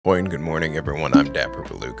Boy, and good morning, everyone. I'm Dapper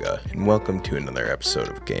Belluga, and welcome to another episode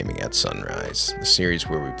of Gaming at Sunrise, the series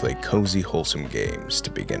where we play cozy, wholesome games to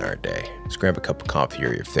begin our day. Let's grab a cup of coffee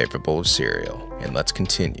or your favorite bowl of cereal, and let's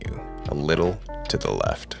continue a little to the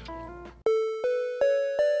left.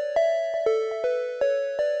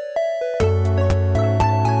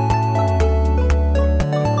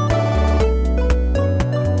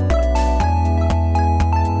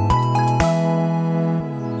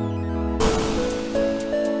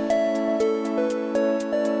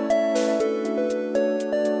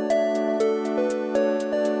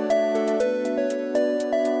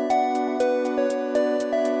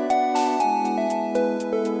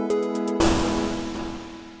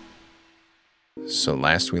 So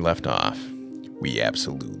last we left off, we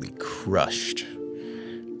absolutely crushed.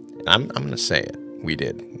 I'm going to say it. We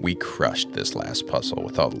did. We crushed this last puzzle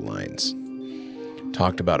with all the lines.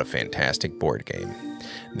 Talked about a fantastic board game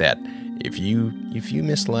that if you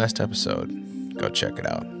missed the last episode, go check it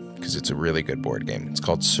out because it's a really good board game. It's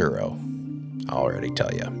called Suro. I'll already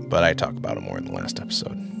tell you, but I talk about it more in the last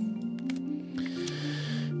episode.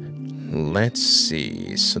 Let's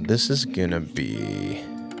see. So this is going to be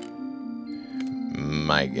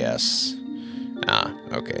my guess.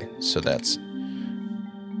 Okay. So that's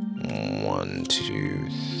 1, 2,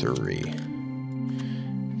 3.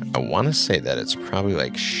 I want to say that it's probably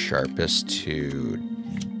like sharpest to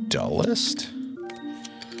dullest.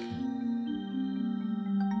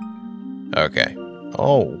 Okay.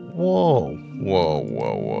 Oh, whoa.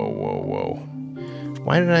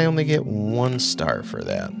 Why did I only get 1 star for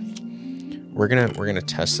that? We're gonna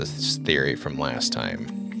test this theory from last time.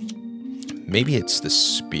 Maybe it's the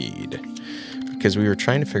speed, because we were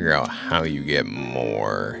trying to figure out how you get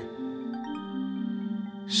more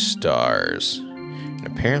stars. And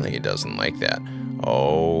apparently it doesn't like that.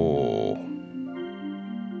 Oh.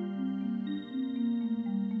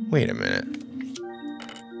 Wait a minute.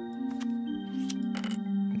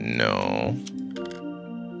 No.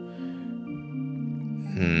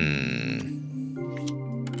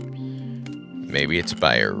 Maybe it's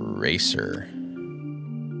by eraser.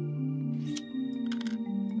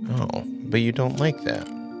 Oh, but you don't like that.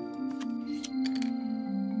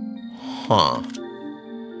 Huh.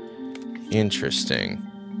 Interesting.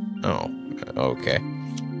 Oh, okay.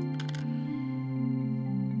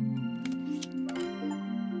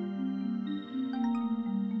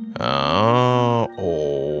 Oh.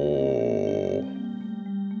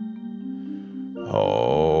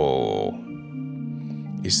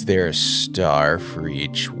 Is there a star for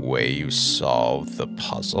each way you solve the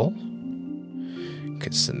puzzle?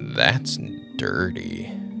 Because that's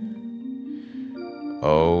dirty.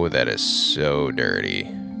 Oh, that is so dirty.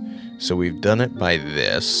 So we've done it by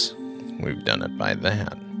this. We've done it by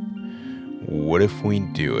that. What if we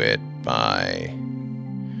do it by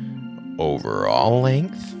overall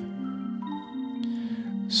length?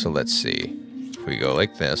 So let's see. If we go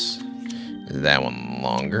like this, is that one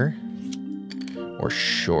longer or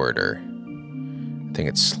shorter? I think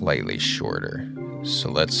it's slightly shorter. So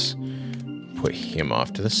let's put him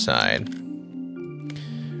off to the side.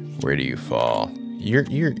 Where do you fall? You're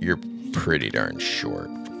pretty darn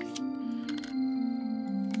short.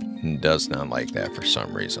 Does not like that for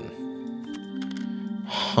some reason.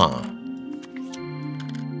 Huh.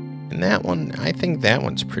 And that one, I think that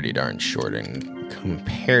one's pretty darn short in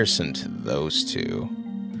comparison to those two.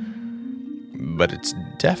 But it's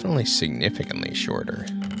definitely significantly shorter.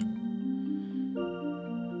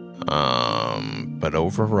 But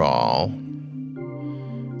overall,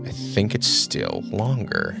 I think it's still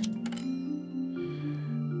longer.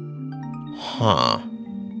 Huh.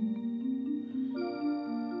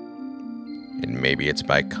 And maybe it's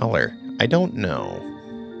by color. I don't know.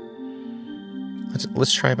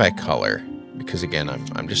 Let's try by color, because again,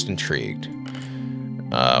 I'm just intrigued.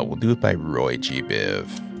 We'll do it by Roy G. Biv.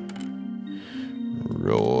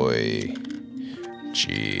 Roy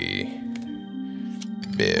G.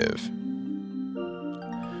 Biv.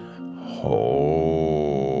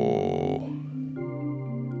 Oh,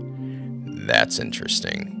 that's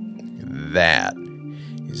interesting. That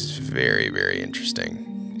is very, very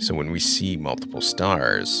interesting. So when we see multiple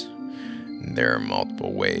stars, there are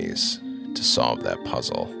multiple ways to solve that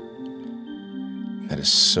puzzle. That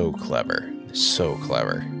is so clever. So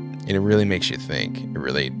clever. And it really makes you think. It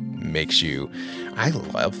really makes you... I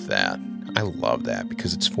love that. I love that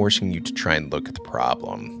because it's forcing you to try and look at the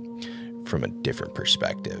problem from a different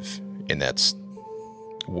perspective. And that's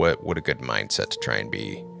what a good mindset to try and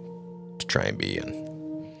be in.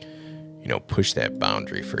 You know, push that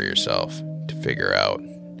boundary for yourself to figure out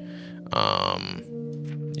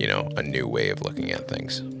you know, a new way of looking at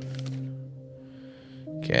things.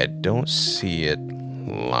 Okay, I don't see it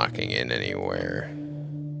locking in anywhere.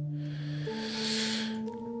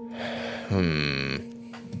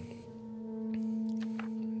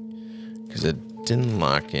 Because it didn't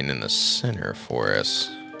lock in the center for us.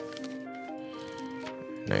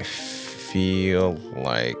 And I feel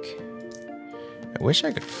like... I wish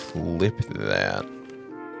I could flip that.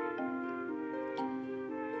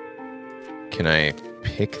 Can I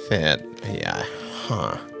pick that? Yeah,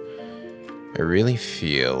 huh. I really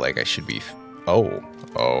feel like I should be...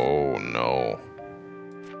 Oh no.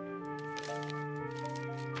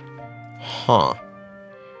 Huh.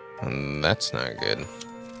 That's not good.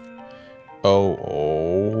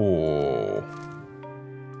 Oh.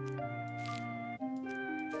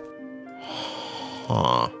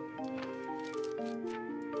 Huh.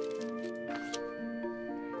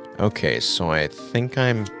 Okay, so I think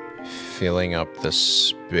I'm filling up the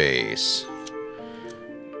space.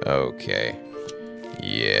 Okay.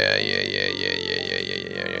 Yeah.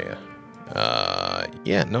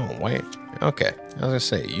 Yeah, no, wait. Okay, I was gonna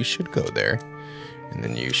say, you should go there. And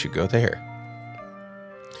then you should go there.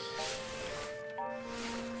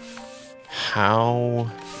 How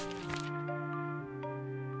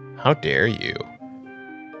dare you?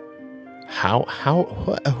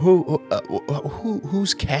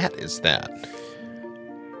 Whose cat is that?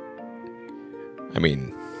 I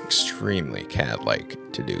mean, extremely cat-like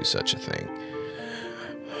to do such a thing.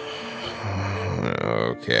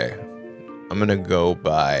 Okay. I'm gonna go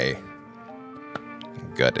by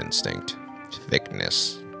gut instinct.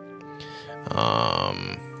 Thickness.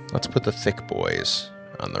 Let's put the thick boys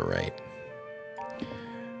on the right.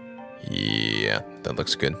 Yeah, that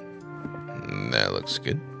looks good. That looks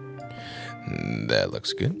good. That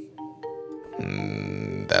looks good.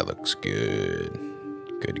 That looks good.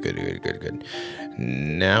 Good.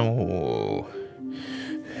 Now...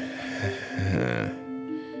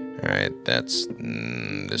 Alright, that's...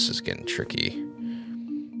 this is getting tricky.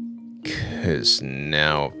 Because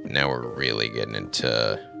now we're really getting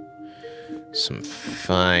into some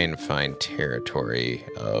fine territory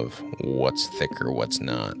of what's thicker, what's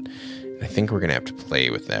not. I think we're going to have to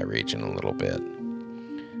play with that region a little bit.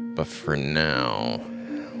 But for now,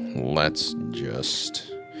 let's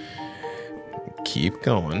just keep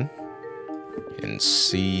going and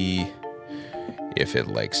see if it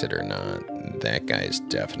likes it or not. That guy's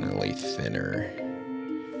definitely thinner.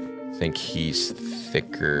 I think he's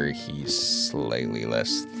thicker. He's slightly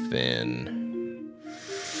less thin.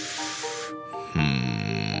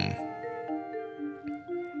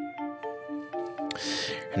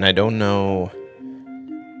 And I don't know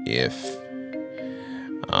if,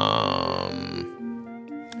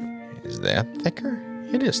 is that thicker?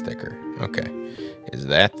 It is thicker. Okay. Is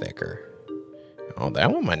that thicker? Oh,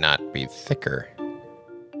 that one might not be thicker.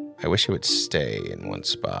 I wish it would stay in one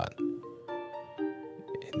spot.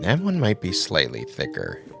 And that one might be slightly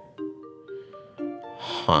thicker.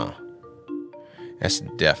 Huh. That's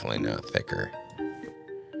definitely not thicker.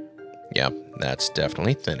 Yep, that's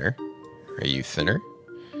definitely thinner. Are you thinner?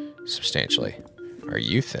 Substantially. Are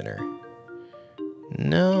you thinner?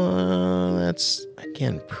 No, that's,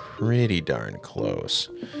 again, pretty darn close.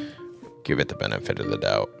 Give it the benefit of the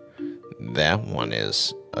doubt. That one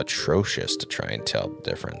is atrocious to try and tell the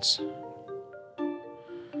difference.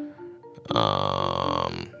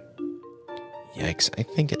 Yikes, I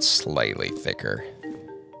think it's slightly thicker.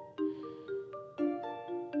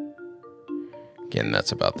 Again,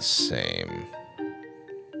 that's about the same.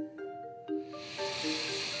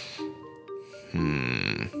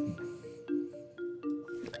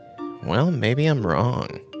 Well, maybe I'm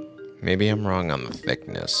wrong. Maybe I'm wrong on the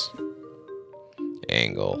thickness.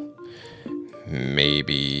 Angle.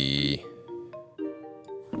 Maybe...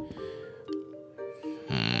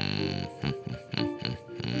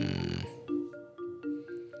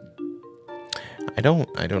 I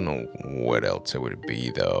don't know what else it would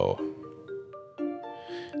be, though.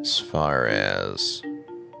 As far as...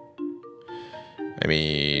 I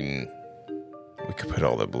mean... We could put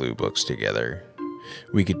all the blue books together.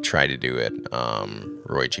 We could try to do it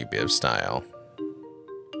Roy G. Biv style.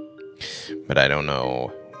 But I don't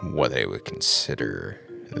know what they would consider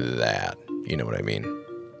that. You know what I mean?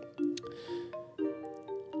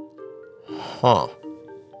 Huh.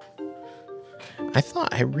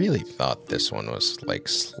 I really thought this one was like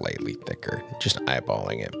slightly thicker, just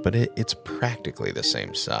eyeballing it, but it's practically the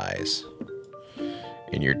same size.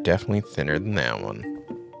 And you're definitely thinner than that one.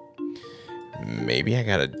 Maybe I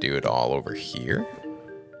gotta do it all over here?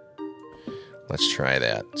 Let's try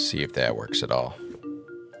that, see if that works at all.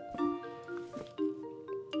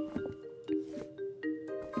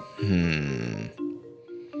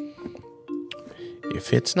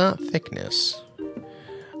 If it's not thickness,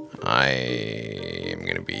 I am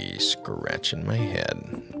going to be scratching my head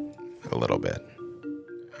a little bit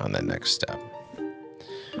on that next step.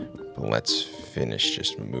 But let's finish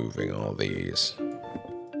just moving all these.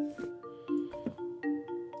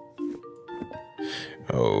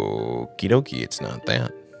 Okie dokie, it's not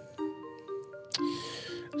that.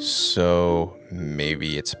 So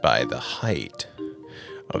maybe it's by the height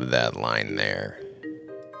of that line there.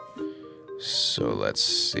 So let's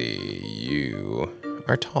see, you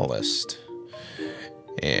are tallest.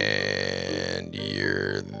 And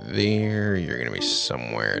you're there, you're gonna be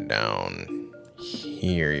somewhere down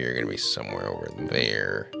here, you're gonna be somewhere over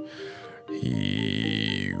there.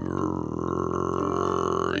 You're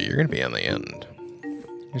gonna be on the end.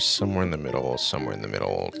 You're somewhere in the middle,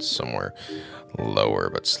 somewhere lower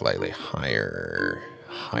but slightly higher,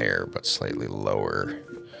 higher but slightly lower.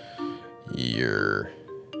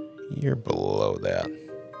 You're below that,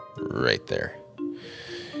 right there.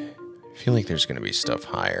 I feel like there's going to be stuff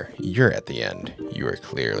higher. You're at the end. You are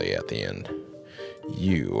clearly at the end.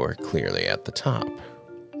 You are clearly at the top.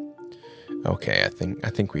 Okay, I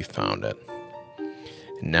think we found it.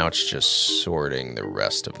 And now it's just sorting the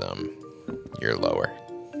rest of them. You're lower.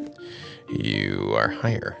 You are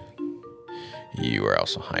higher. You are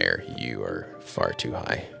also higher. You are far too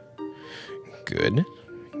high. Good.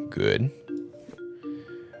 Good.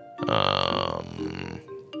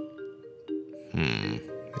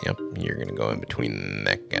 Yep, you're gonna go in between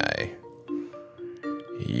that guy.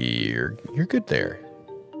 You're good there.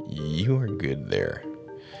 You are good there.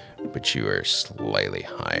 But you are slightly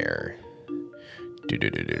higher.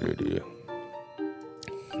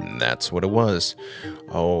 That's what it was.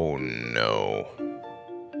 Oh no.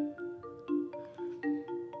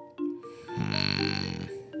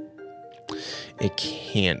 It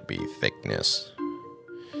can't be thickness.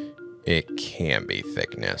 It can be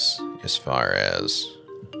thickness as far as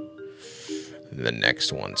the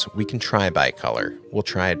next ones. We can try by color. We'll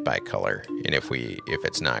try it by color. And if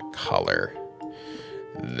it's not color,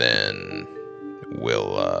 then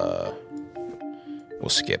we'll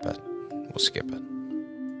skip it. We'll skip it.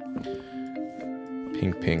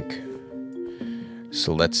 Pink.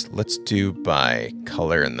 So let's do by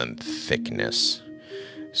color and then thickness.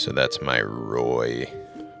 So that's my Roy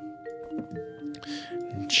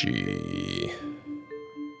G.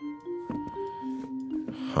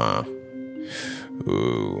 Huh.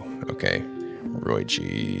 Ooh, okay. Roy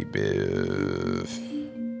G. Biv.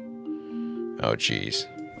 Oh, geez.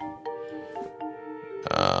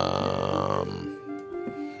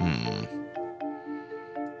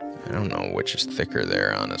 I don't know which is thicker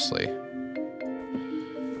there, honestly.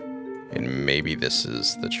 And maybe this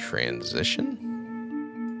is the transition?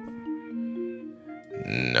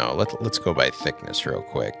 No, let's go by thickness real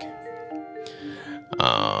quick.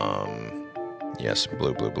 Yes,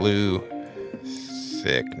 blue.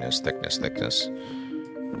 Thickness.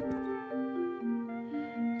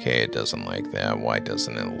 Okay, it doesn't like that. Why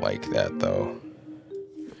doesn't it like that, though?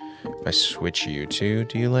 If I switch you to,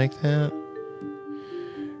 do you like that?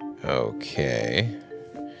 Okay.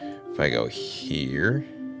 If I go here,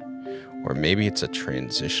 or maybe it's a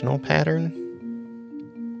transitional pattern?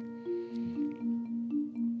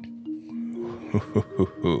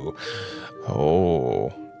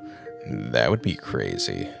 Oh, that would be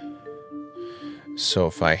crazy. So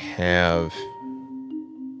if I have...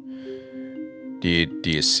 Do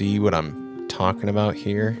you see what I'm talking about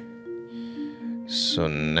here? So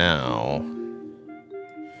now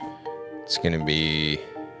it's going to be...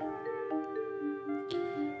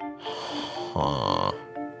 Huh.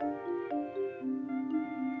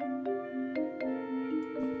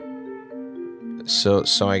 So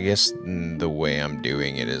I guess the way I'm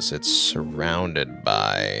doing it is it's surrounded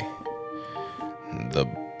by the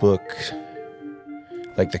book,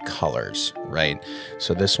 like the colors, right?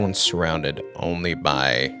 So this one's surrounded only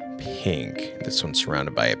by pink. This one's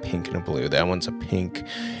surrounded by a pink and a blue. That one's a pink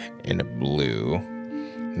and a blue.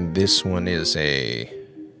 This one is a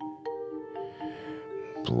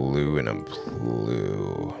blue and a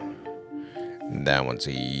blue. That one's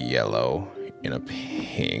a yellow and a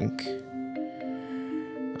pink.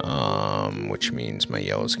 Which means my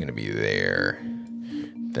yellow is going to be there.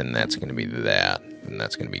 Then that's going to be that. Then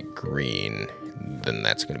that's going to be green. Then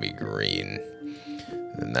that's going to be green.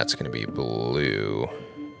 Then that's going to be blue.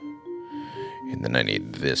 And then I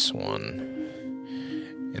need this one.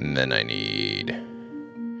 And then I need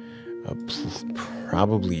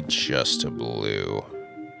probably just a blue.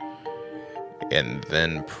 And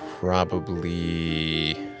then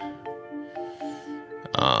probably...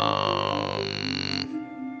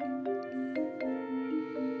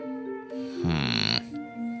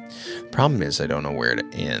 Problem is, I don't know where it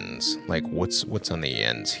ends. Like, what's on the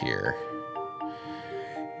ends here?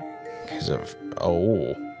 Because of...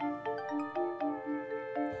 Oh.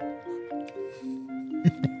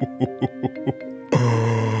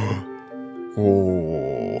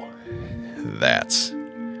 Oh.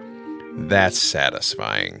 That's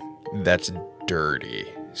satisfying. That's dirty.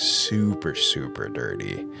 Super, super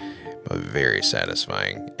dirty. But very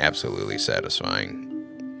satisfying. Absolutely satisfying.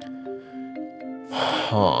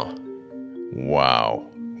 Huh. Wow.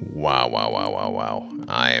 Wow, wow, wow, wow, wow.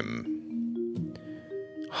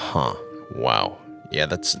 Huh. Wow. Yeah,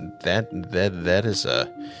 that is a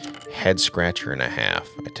head scratcher and a half,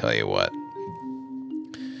 I tell you what.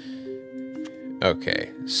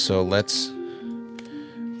 Okay, so let's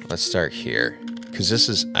start here. Because this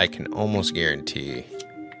is, I can almost guarantee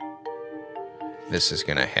this is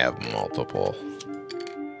going to have multiple.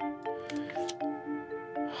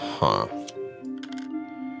 Huh.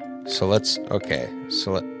 So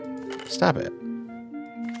stop it.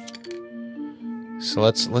 So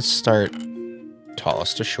let's start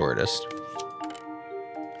tallest to shortest.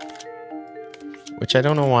 Which I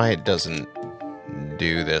don't know why it doesn't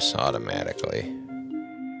do this automatically.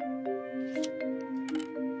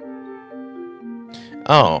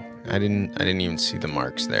 Oh, I didn't even see the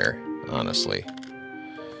marks there, honestly.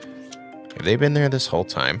 Have they been there this whole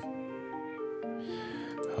time?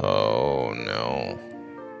 Oh no.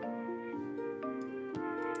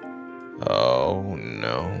 Oh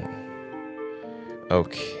no.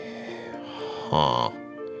 Okay. Huh.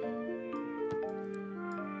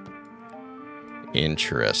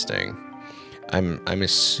 Interesting. I'm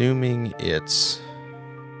assuming it's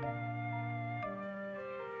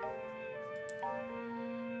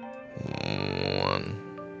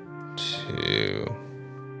 1, 2,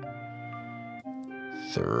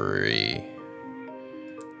 3,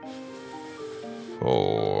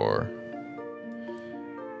 4,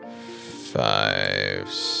 5,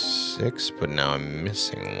 6, but now I'm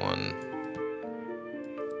missing one.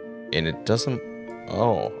 And it doesn't...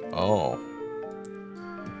 Oh.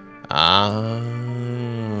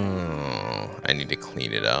 I need to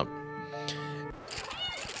clean it up.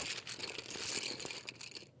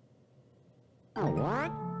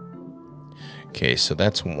 Okay, so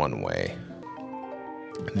that's one way.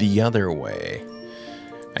 The other way,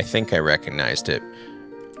 I think I recognized it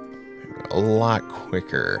a lot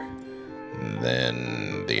quicker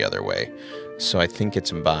than the other way. So I think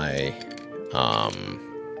it's by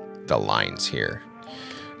the lines here.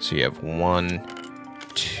 So you have 1,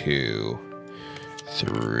 2,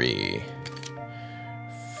 3,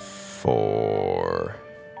 4,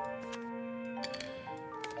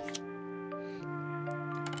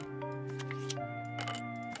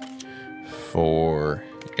 4,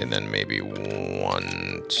 and then maybe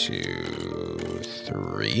 1, 2,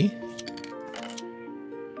 3.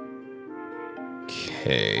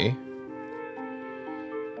 Okay.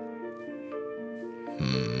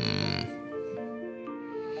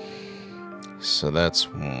 So that's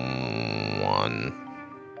 1.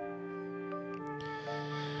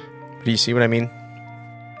 Do you see what I mean?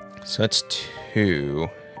 So that's 2.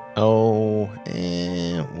 Oh,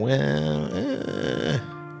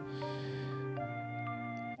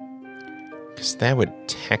 because that would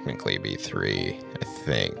technically be 3, I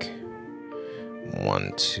think.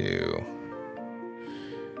 1, 2.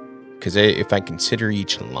 Because if I consider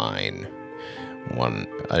each line 1,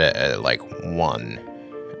 like 1,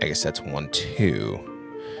 I guess that's 1, 2.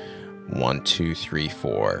 1, 2, 3,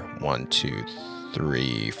 4. 1, 2,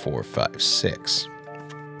 3, 4, 5, 6.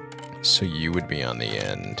 So you would be on the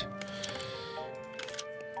end.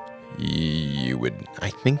 You would, I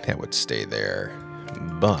think that would stay there.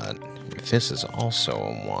 But if this is also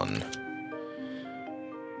a 1,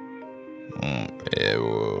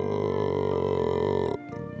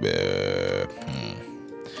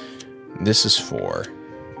 this is 4.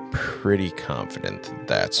 Pretty confident that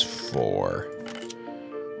that's 4.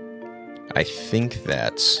 I think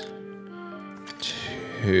that's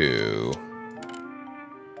 2.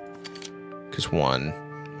 Because 1,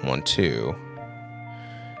 2.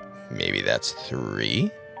 Maybe that's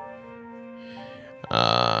 3.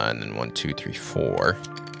 And then 1, 2, 3, 4.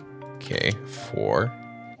 Okay, 4.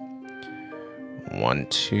 1,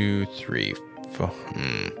 2, 3, 4.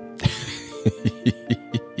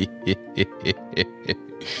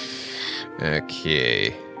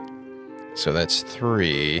 Okay. So that's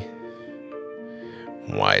 3.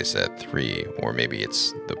 Why is that 3? Or maybe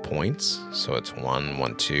it's the points. So it's 1,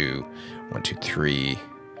 1, 2, 1, 2, 3,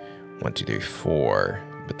 1, 2, 3, 4.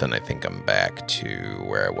 But then I think I'm back to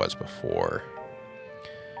where I was before.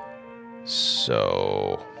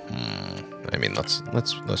 So I mean, let's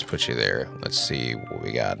put you there. Let's see what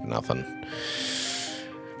we got. Nothing.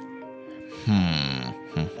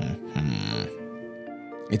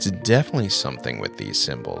 It's definitely something with these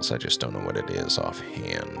symbols. I just don't know what it is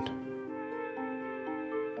offhand.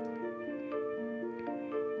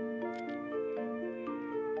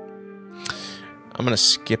 I'm going to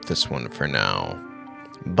skip this one for now,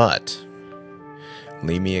 but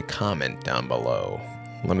leave me a comment down below.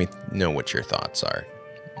 Let me know what your thoughts are.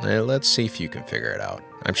 Let's see if you can figure it out.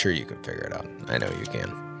 I'm sure you can figure it out. I know you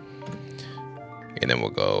can. And then we're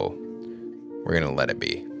going to let it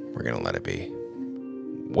be. We're going to let it be.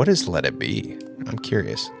 What is let it be? I'm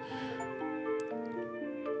curious.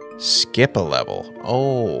 Skip a level.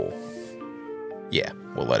 Oh. Yeah,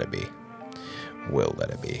 we'll let it be. We'll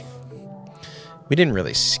let it be. We didn't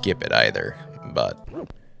really skip it either, but...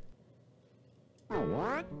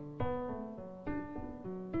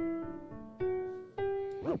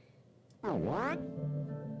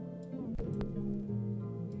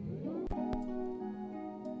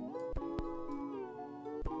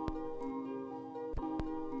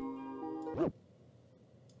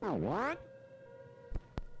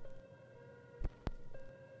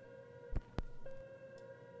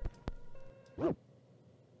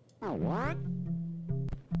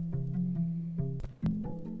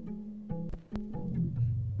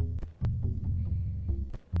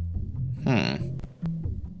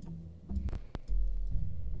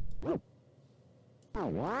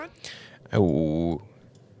 Oh,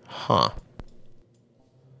 huh.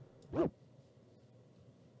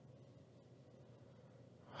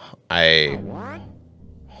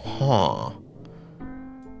 Huh.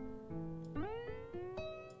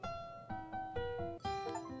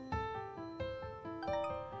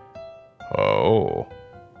 Oh.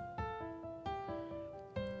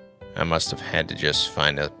 I must have had to just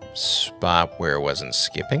find a spot where it wasn't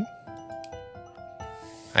skipping,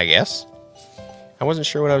 I guess. I wasn't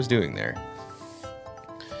sure what I was doing there.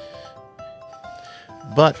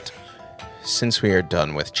 But since we are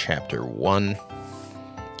done with chapter 1,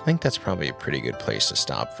 I think that's probably a pretty good place to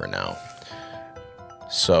stop for now.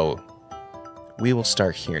 So we will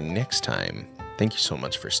start here next time. Thank you so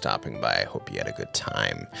much for stopping by. I hope you had a good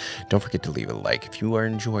time. Don't forget to leave a like if you are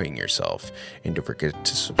enjoying yourself. And don't forget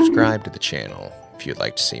to subscribe to the channel if you'd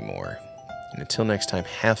like to see more. And until next time,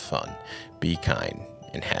 have fun, be kind,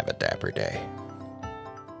 and have a dapper day.